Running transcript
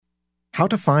How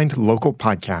to Find Local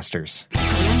Podcasters.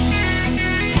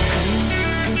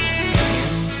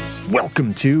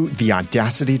 Welcome to the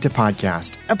Audacity to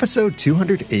Podcast, episode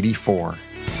 284.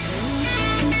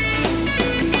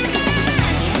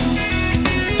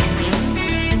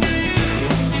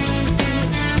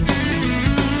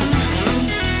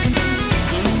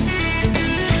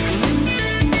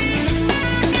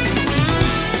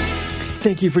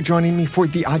 Thank you for joining me for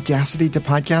the Audacity to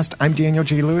Podcast. I'm Daniel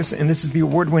J. Lewis, and this is the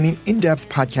award-winning, in-depth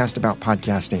podcast about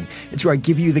podcasting. It's where I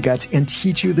give you the guts and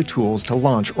teach you the tools to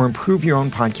launch or improve your own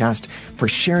podcast for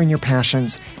sharing your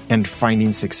passions and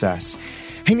finding success.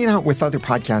 Hanging out with other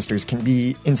podcasters can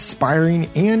be inspiring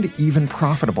and even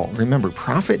profitable. Remember,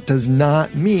 profit does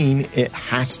not mean it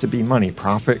has to be money.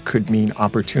 Profit could mean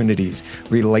opportunities,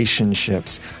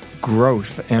 relationships,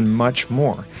 growth, and much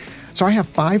more. So I have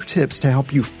 5 tips to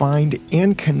help you find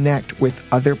and connect with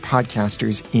other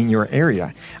podcasters in your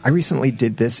area. I recently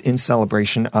did this in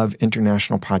celebration of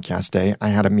International Podcast Day. I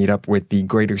had a meetup with the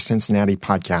Greater Cincinnati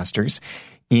podcasters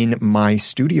in my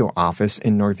studio office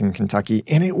in Northern Kentucky,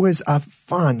 and it was a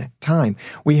fun time.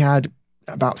 We had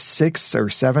about 6 or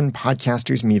 7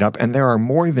 podcasters meet up, and there are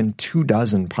more than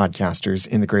 24 podcasters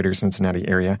in the Greater Cincinnati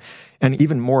area, and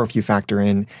even more if you factor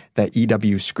in that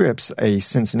EW Scripps, a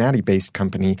Cincinnati-based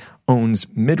company, owns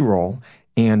Midroll,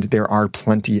 and there are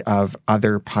plenty of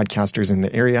other podcasters in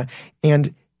the area,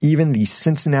 and even the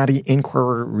Cincinnati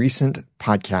Inquirer recent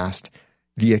podcast,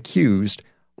 The Accused,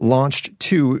 launched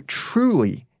to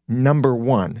truly number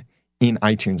 1 in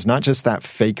iTunes, not just that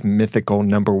fake mythical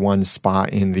number 1 spot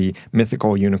in the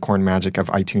mythical unicorn magic of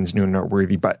iTunes New and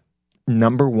Noteworthy, but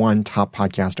number 1 top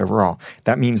podcast overall.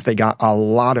 That means they got a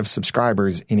lot of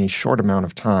subscribers in a short amount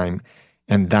of time,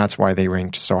 and that's why they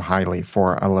ranked so highly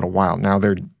for a little while. Now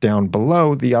they're down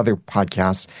below the other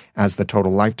podcasts as the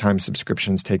total lifetime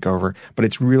subscriptions take over, but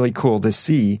it's really cool to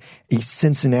see a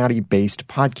Cincinnati-based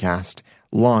podcast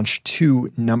launched to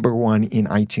number 1 in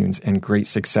iTunes, and great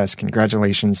success.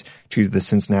 Congratulations to the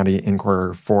Cincinnati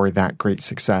Inquirer for that great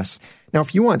success. Now,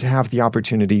 if you want to have the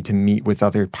opportunity to meet with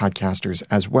other podcasters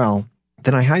as well,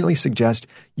 then I highly suggest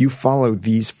you follow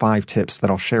these 5 tips that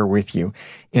I'll share with you.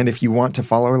 And if you want to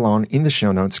follow along in the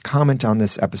show notes, comment on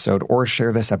this episode, or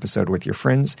share this episode with your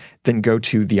friends, then go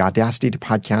to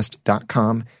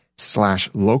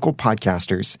theaudacitytopodcast.com/local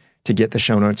podcasters to get the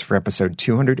show notes for episode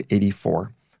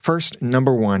 284. First,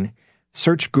 number 1,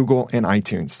 search Google and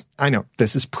iTunes. I know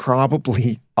this is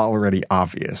probably already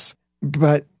obvious,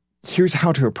 but here's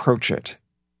how to approach it.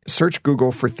 Search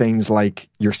Google for things like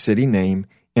your city name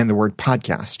and the word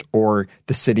podcast, or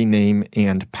the city name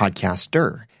and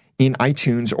podcaster. In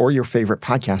iTunes or your favorite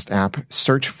podcast app,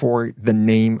 search for the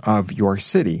name of your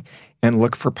city and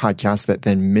look for podcasts that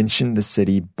then mention the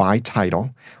city by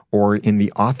title or in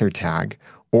the author tag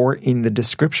or in the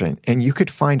description. And you could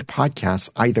find podcasts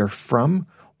either from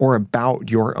or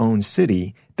about your own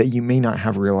city that you may not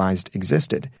have realized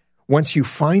existed. Once you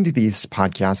find these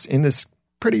podcasts in this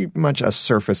pretty much a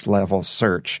surface level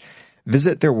search,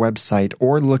 visit their website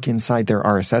or look inside their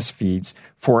RSS feeds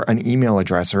for an email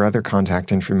address or other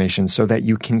contact information so that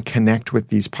you can connect with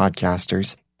these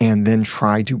podcasters and then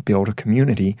try to build a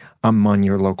community among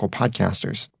your local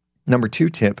podcasters. Number 2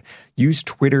 tip, use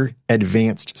Twitter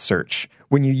Advanced Search.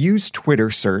 When you use Twitter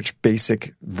Search,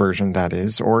 basic version that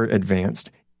is, or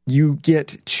advanced, you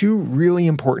get 2 really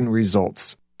important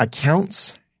results,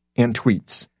 accounts and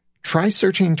tweets. Try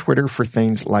searching Twitter for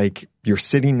things like your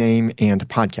city name and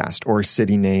podcast, or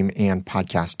city name and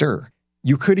podcaster.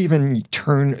 You could even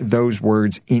turn those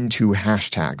words into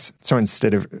hashtags. So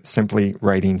instead of simply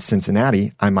writing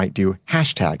Cincinnati, I might do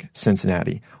hashtag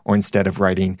Cincinnati. Or instead of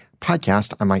writing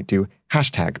podcast, I might do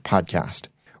hashtag podcast.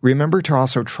 Remember to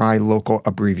also try local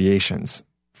abbreviations.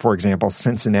 For example,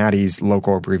 Cincinnati's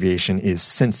local abbreviation is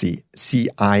Cincy,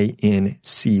 C-I-N-C-Y.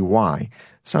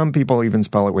 Some people even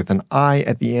spell it with an I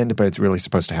at the end, but it's really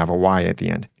supposed to have a Y at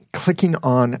the end. Clicking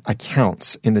on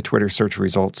accounts in the Twitter search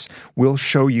results will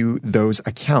show you those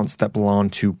accounts that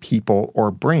belong to people or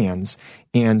brands,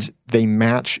 and they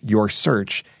match your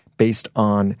search based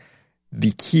on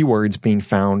the keywords being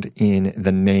found in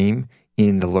the name,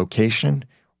 in the location,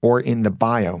 or in the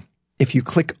bio. If you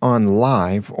click on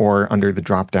live, or under the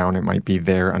drop-down, it might be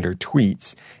there under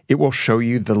tweets, it will show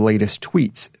you the latest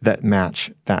tweets that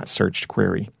match that searched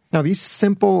query. Now, these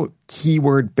simple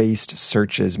keyword-based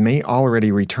searches may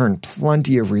already return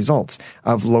plenty of results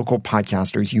of local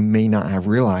podcasters you may not have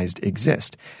realized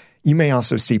exist. You may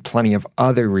also see plenty of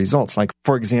other results, like,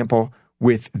 for example,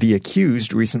 with The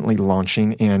Accused recently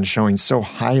launching and showing so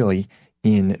highly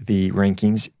in the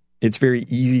rankings, it's very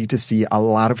easy to see a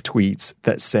lot of tweets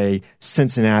that say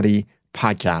Cincinnati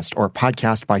podcast or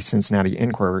podcast by Cincinnati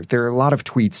Enquirer, there are a lot of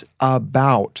tweets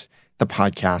about the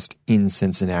podcast in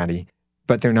Cincinnati,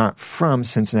 but they're not from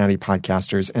Cincinnati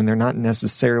podcasters, and they're not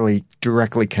necessarily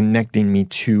directly connecting me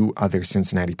to other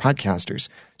Cincinnati podcasters.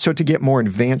 So to get more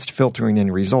advanced filtering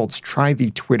and results, try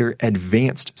the Twitter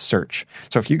advanced search.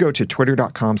 So if you go to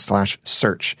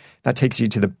twitter.com/search, that takes you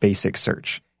to the basic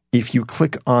search. If you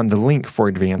click on the link for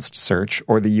advanced search,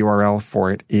 or the URL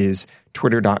for it is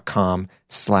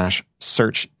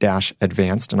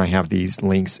twitter.com/search-advanced, and I have these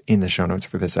links in the show notes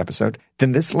for this episode,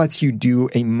 then this lets you do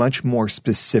a much more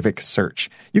specific search.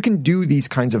 You can do these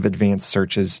kinds of advanced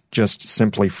searches just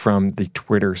simply from the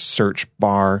Twitter search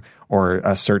bar or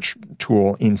a search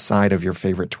tool inside of your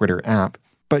favorite Twitter app.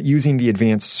 But using the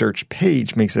advanced search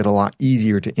page makes it a lot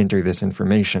easier to enter this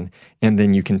information, and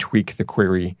then you can tweak the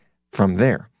query from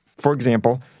there. For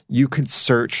example, you could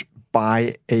search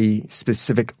by a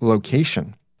specific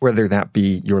location, whether that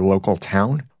be your local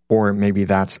town or maybe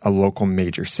that's a local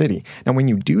major city. Now, when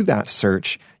you do that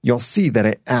search, you'll see that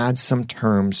it adds some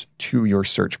terms to your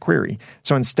search query.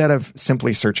 So instead of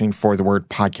simply searching for the word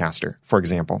podcaster, for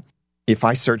example, if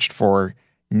I searched for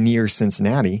near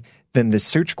Cincinnati, then the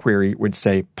search query would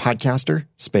say podcaster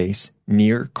space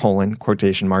near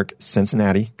quotation mark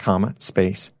Cincinnati,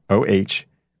 space OH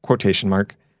quotation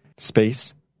mark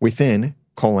space within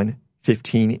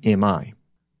 15 mi.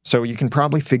 So you can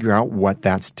probably figure out what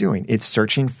that's doing. It's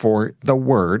searching for the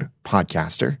word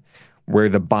podcaster, where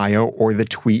the bio or the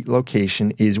tweet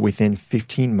location is within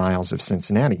 15 miles of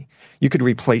Cincinnati. You could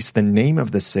replace the name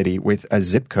of the city with a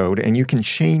zip code, and you can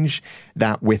change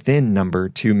that within number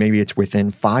to maybe it's within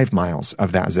 5 miles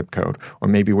of that zip code, or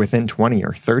maybe within 20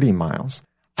 or 30 miles.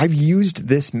 I've used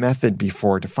this method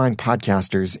before to find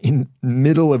podcasters in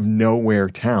middle of nowhere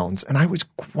towns, and I was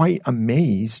quite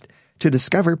amazed to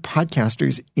discover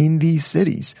podcasters in these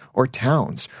cities or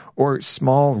towns or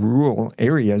small rural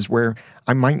areas where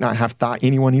I might not have thought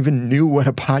anyone even knew what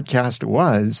a podcast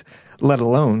was, let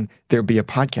alone there be a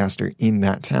podcaster in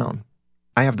that town.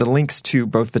 I have the links to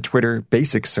both the Twitter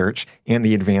basic search and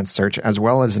the advanced search, as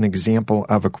well as an example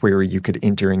of a query you could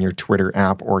enter in your Twitter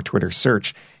app or Twitter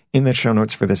search in the show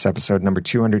notes for this episode, number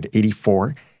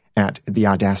 284 at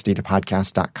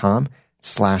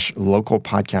theaudacitytopodcast.com/local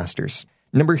podcasters.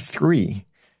 Number 3,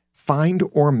 find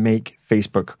or make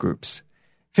Facebook groups.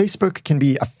 Facebook can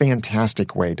be a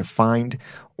fantastic way to find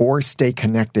or stay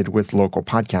connected with local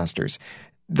podcasters.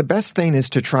 The best thing is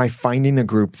to try finding a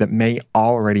group that may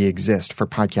already exist for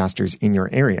podcasters in your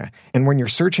area. And when you're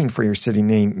searching for your city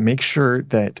name, make sure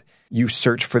that you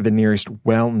search for the nearest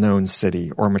well-known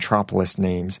city or metropolis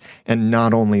names and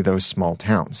not only those small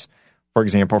towns. For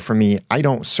example, for me, I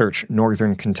don't search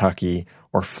Northern Kentucky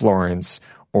or Florence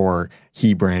or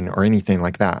Hebron or anything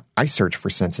like that. I search for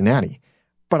Cincinnati.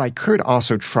 But I could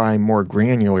also try more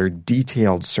granular,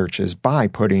 detailed searches by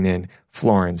putting in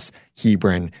Florence,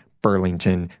 Hebron,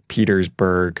 Burlington,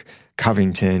 Petersburg,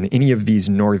 Covington, any of these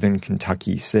Northern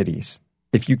Kentucky cities.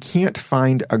 If you can't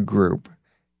find a group,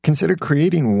 consider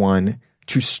creating one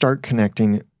to start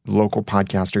connecting local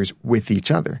podcasters with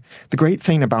each other. The great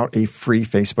thing about a free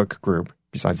Facebook group,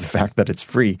 besides the fact that it's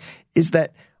free, is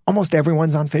that almost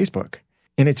everyone's on Facebook.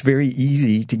 And it's very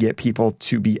easy to get people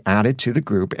to be added to the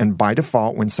group. And by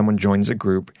default, when someone joins a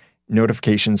group,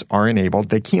 notifications are enabled.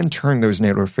 They can turn those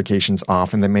notifications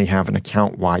off, and they may have an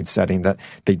account-wide setting that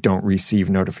they don't receive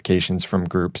notifications from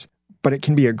groups. But it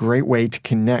can be a great way to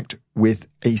connect with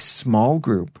a small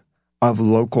group of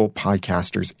local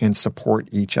podcasters and support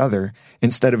each other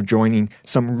instead of joining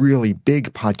some really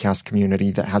big podcast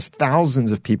community that has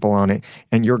thousands of people on it,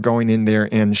 and you're going in there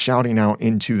and shouting out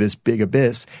into this big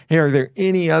abyss, hey, are there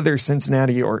any other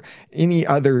Cincinnati or any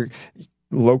other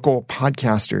local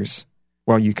podcasters?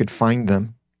 Well, you could find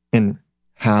them and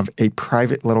have a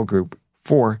private little group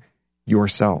for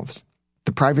yourselves.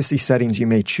 The privacy settings you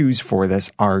may choose for this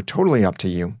are totally up to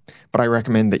you, but I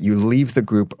recommend that you leave the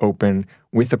group open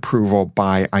with approval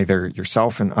by either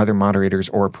yourself and other moderators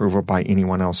or approval by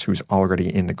anyone else who's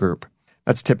already in the group.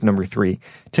 That's tip number 3.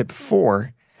 Tip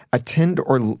 4, attend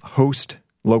or host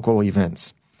local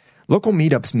events. Local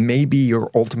meetups may be your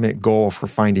ultimate goal for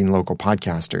finding local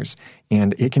podcasters,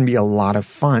 and it can be a lot of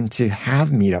fun to have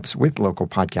meetups with local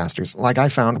podcasters. Like I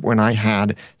found when I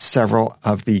had several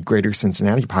of the Greater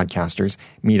Cincinnati podcasters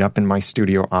meet up in my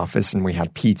studio office, and we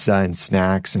had pizza and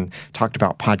snacks and talked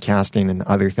about podcasting and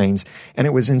other things, and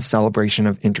it was in celebration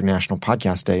of International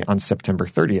Podcast Day on September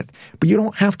 30th. But you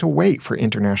don't have to wait for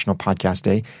International Podcast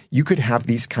Day. You could have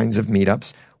these kinds of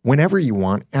meetups whenever you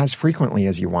want, as frequently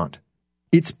as you want.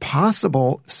 It's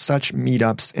possible such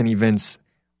meetups and events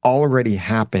already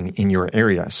happen in your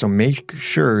area. So make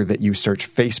sure that you search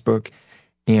Facebook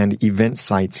and event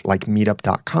sites like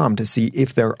meetup.com to see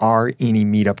if there are any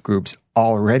meetup groups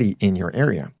already in your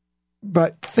area.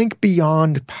 But think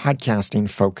beyond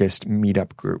podcasting-focused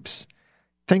meetup groups.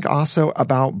 Think also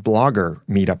about blogger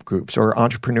meetup groups or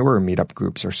entrepreneur meetup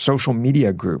groups or social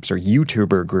media groups or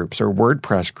YouTuber groups or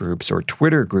WordPress groups or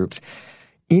Twitter groups.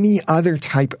 Any other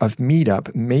type of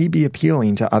meetup may be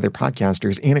appealing to other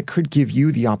podcasters, and it could give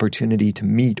you the opportunity to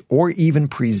meet or even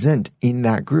present in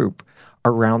that group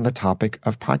around the topic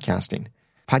of podcasting.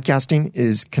 Podcasting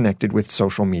is connected with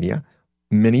social media.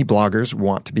 Many bloggers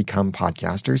want to become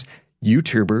podcasters.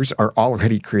 YouTubers are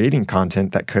already creating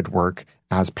content that could work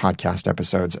as podcast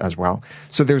episodes as well.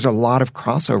 So there's a lot of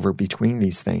crossover between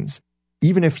these things.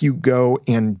 Even if you go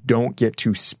and don't get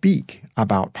to speak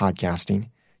about podcasting,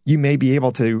 you may be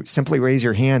able to simply raise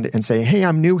your hand and say, hey,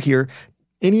 I'm new here.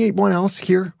 Anyone else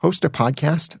here host a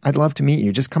podcast? I'd love to meet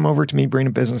you. Just come over to me, bring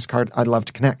a business card. I'd love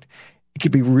to connect. It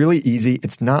could be really easy.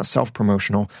 It's not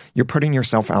self-promotional. You're putting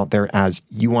yourself out there as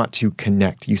you want to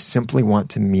connect. You simply want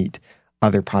to meet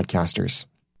other podcasters.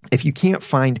 If you can't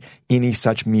find any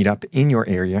such meetup in your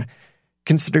area,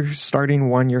 consider starting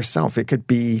one yourself. It could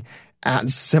be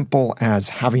as simple as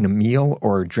having a meal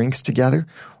or drinks together,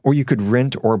 or you could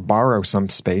rent or borrow some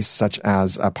space, such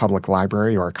as a public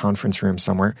library or a conference room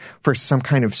somewhere, for some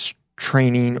kind of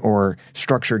training or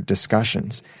structured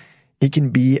discussions. It can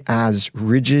be as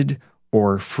rigid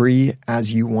or free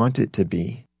as you want it to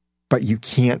be, but you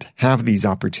can't have these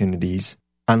opportunities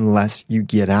unless you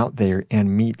get out there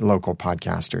and meet local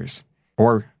podcasters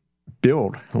or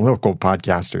build local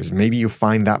podcasters. Maybe you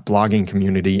find that blogging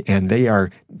community and they are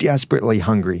desperately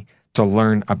hungry to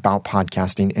learn about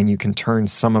podcasting, and you can turn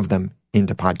some of them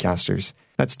into podcasters.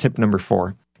 That's tip number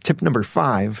 4. Tip number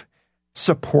 5,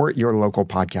 support your local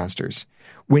podcasters.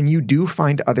 When you do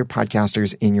find other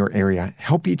podcasters in your area,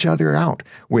 help each other out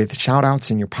with shout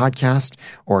outs in your podcast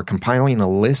or compiling a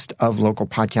list of local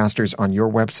podcasters on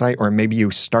your website, or maybe you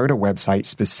start a website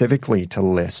specifically to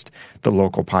list the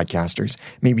local podcasters.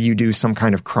 Maybe you do some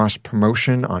kind of cross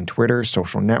promotion on Twitter,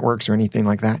 social networks, or anything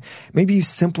like that. Maybe you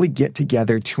simply get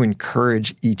together to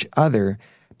encourage each other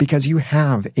because you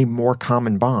have a more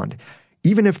common bond.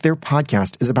 Even if their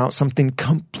podcast is about something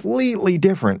completely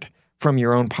different from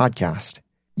your own podcast,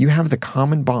 you have the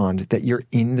common bond that you're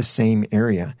in the same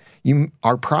area. You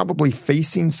are probably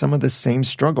facing some of the same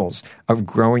struggles of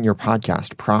growing your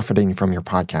podcast, profiting from your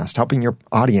podcast, helping your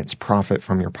audience profit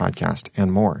from your podcast,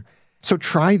 and more. So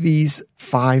try these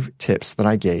 5 tips that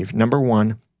I gave. Number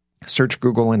 1, search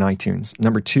Google and iTunes.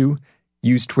 Number 2,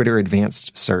 use Twitter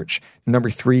Advanced Search. Number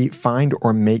 3, find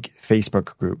or make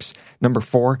Facebook groups. Number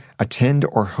 4, attend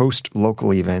or host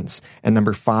local events. And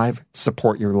number 5,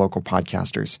 support your local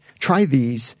podcasters. Try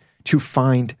these to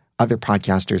find other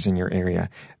podcasters in your area.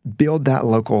 Build that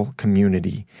local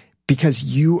community because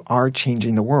you are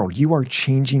changing the world. You are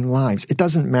changing lives. It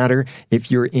doesn't matter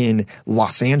if you're in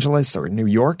Los Angeles or New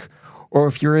York, or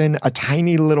if you're in a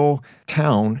tiny little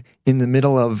town in the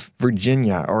middle of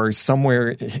Virginia or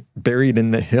somewhere buried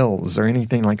in the hills or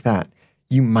anything like that.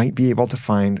 You might be able to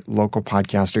find local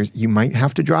podcasters. You might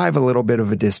have to drive a little bit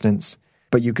of a distance,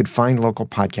 but you could find local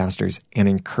podcasters and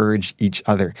encourage each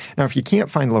other. Now, if you can't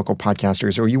find local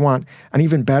podcasters, or you want an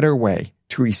even better way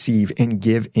to receive and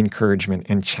give encouragement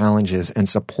and challenges and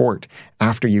support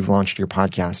after you've launched your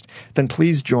podcast, then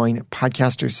please join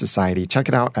Podcasters Society. Check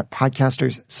it out at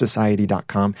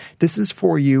podcasterssociety.com. This is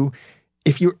for you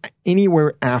if you're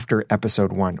anywhere after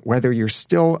episode 1, whether you're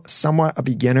still somewhat a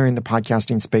beginner in the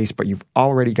podcasting space, but you've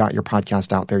already got your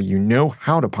podcast out there, you know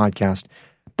how to podcast,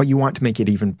 but you want to make it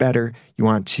even better. You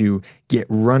want to get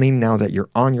running now that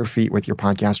you're on your feet with your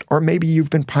podcast, or maybe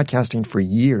you've been podcasting for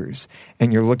years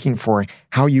and you're looking for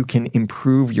how you can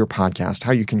improve your podcast,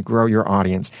 how you can grow your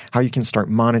audience, how you can start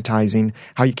monetizing,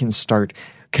 how you can start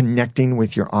connecting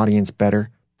with your audience better.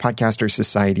 Podcasters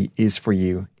Society is for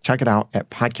you. Check it out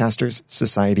at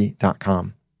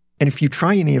podcasterssociety.com. And if you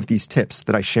try any of these tips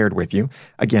that I shared with you,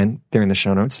 again, they're in the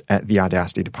show notes at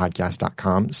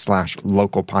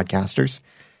theaudacitytopodcast.com/local podcasters,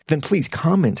 then please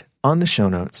comment on the show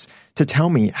notes to tell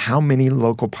me how many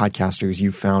local podcasters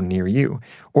you found near you.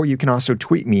 Or you can also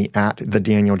tweet me at the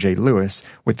Daniel J. Lewis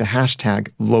with the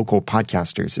hashtag local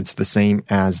podcasters. It's the same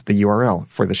as the URL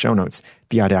for the show notes,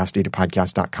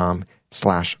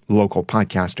 theaudacitytopodcast.com/local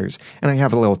podcasters. And I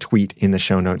have a little tweet in the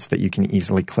show notes that you can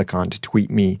easily click on to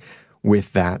tweet me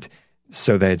with that,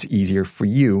 so that it's easier for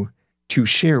you to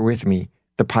share with me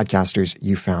the podcasters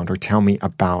you found, or tell me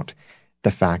about the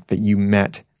fact that you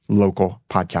met local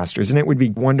podcasters. And it would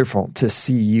be wonderful to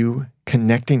see you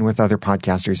connecting with other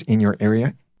podcasters in your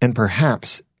area and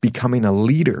perhaps becoming a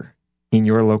leader in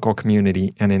your local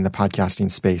community and in the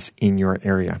podcasting space in your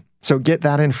area. So get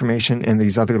that information and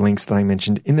these other links that I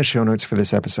mentioned in the show notes for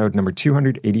this episode, number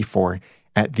 284,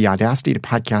 at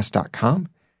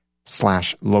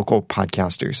theaudacitytopodcast.com/local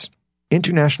podcasters.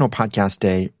 International Podcast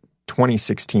Day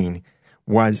 2016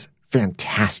 was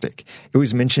fantastic. It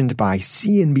was mentioned by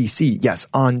CNBC, yes,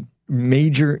 on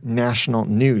major national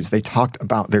news. They talked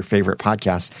about their favorite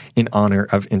podcasts in honor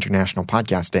of International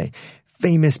Podcast Day.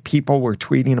 Famous people were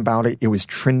tweeting about it. It was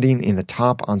trending in the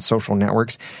top on social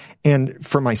networks. And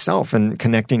for myself and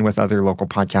connecting with other local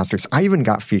podcasters, I even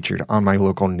got featured on my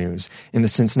local news in the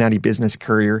Cincinnati Business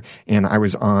Courier. And I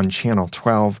was on Channel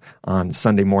 12 on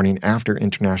Sunday morning after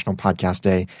International Podcast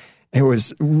Day. It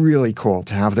was really cool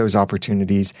to have those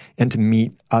opportunities and to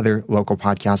meet other local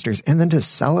podcasters and then to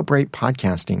celebrate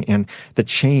podcasting and the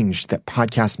change that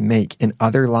podcasts make in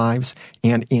other lives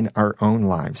and in our own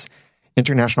lives.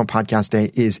 International Podcast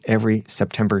Day is every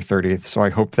September 30th, so I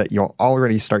hope that you'll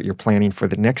already start your planning for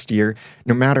the next year,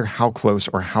 no matter how close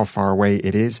or how far away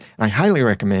it is. And I highly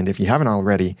recommend, if you haven't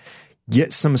already,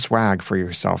 get some swag for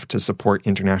yourself to support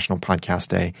International Podcast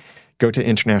Day. Go to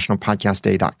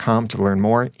internationalpodcastday.com to learn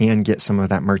more and get some of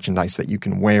that merchandise that you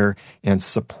can wear and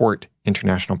support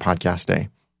International Podcast Day.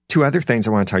 Two other things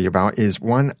I want to tell you about is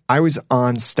one, I was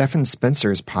on Stephan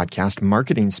Spencer's podcast,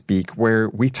 Marketing Speak, where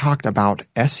we talked about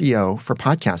SEO for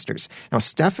podcasters. Now,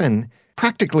 Stephan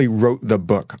practically wrote the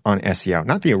book on SEO,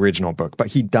 not the original book, but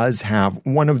he does have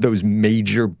one of those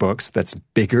major books that's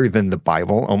bigger than the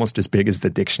Bible, almost as big as the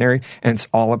dictionary, and it's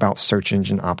all about search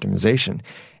engine optimization.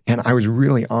 And I was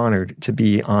really honored to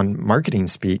be on Marketing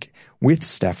Speak with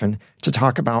Stephan to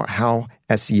talk about how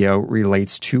SEO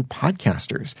relates to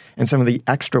podcasters and some of the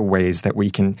extra ways that we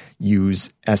can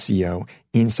use SEO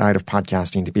inside of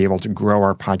podcasting to be able to grow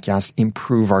our podcast,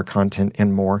 improve our content,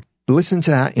 and more. Listen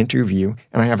to that interview,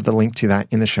 and I have the link to that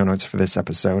in the show notes for this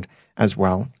episode, as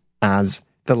well as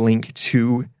the link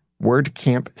to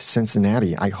WordCamp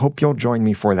Cincinnati. I hope you'll join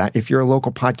me for that. If you're a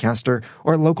local podcaster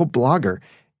or a local blogger,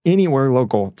 anywhere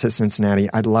local to Cincinnati,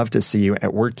 I'd love to see you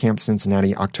at WordCamp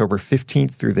Cincinnati, October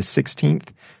 15th through the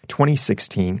 16th,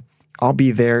 2016. I'll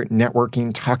be there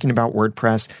networking, talking about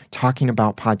WordPress, talking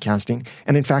about podcasting.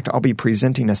 And in fact, I'll be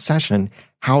presenting a session,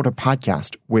 How to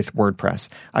Podcast with WordPress.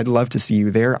 I'd love to see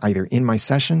you there, either in my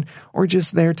session or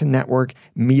just there to network,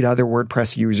 meet other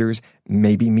WordPress users,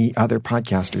 maybe meet other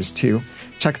podcasters too.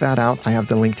 Check that out. I have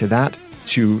the link to that,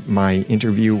 to my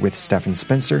interview with Stephan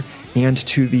Spencer, and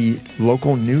to the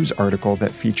local news article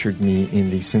that featured me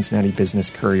in the Cincinnati Business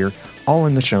Courier, all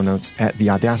in the show notes at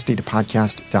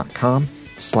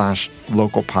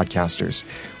theaudacitytopodcast.com/local podcasters.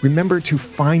 Remember to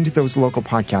find those local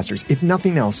podcasters. If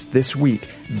nothing else, this week,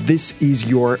 this is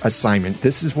your assignment.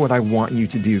 This is what I want you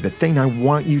to do, the thing I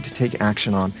want you to take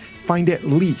action on. Find at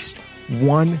least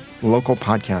one local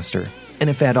podcaster. And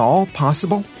if at all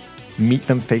possible, meet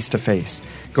them face to face.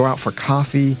 Go out for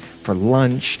coffee, for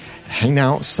lunch, hang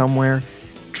out somewhere.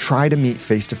 Try to meet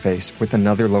face to face with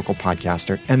another local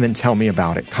podcaster and then tell me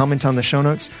about it. Comment on the show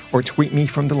notes or tweet me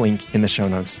from the link in the show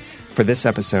notes for this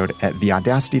episode at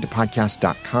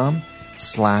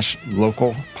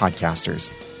theaudacitytopodcast.com/local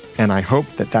podcasters. And I hope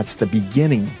that that's the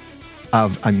beginning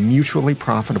of a mutually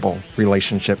profitable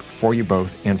relationship for you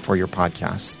both and for your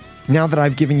podcasts. Now that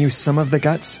I've given you some of the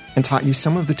guts and taught you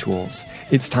some of the tools,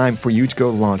 it's time for you to go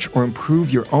launch or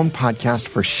improve your own podcast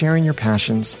for sharing your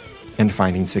passions and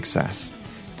finding success.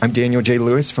 I'm Daniel J.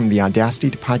 Lewis from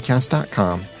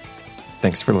theaudacitytopodcast.com.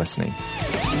 Thanks for listening.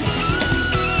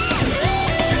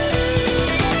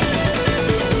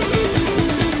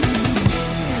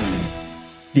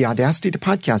 The Audacity to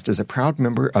Podcast is a proud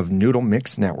member of Noodle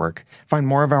Mix Network. Find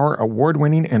more of our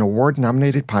award-winning and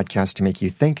award-nominated podcasts to make you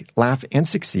think, laugh, and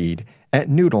succeed at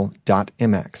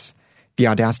noodle.mx. The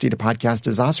Audacity to Podcast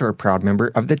is also a proud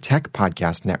member of the Tech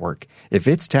Podcast Network. If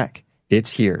it's tech,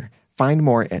 it's here. Find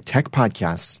more at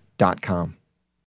techpodcasts.com.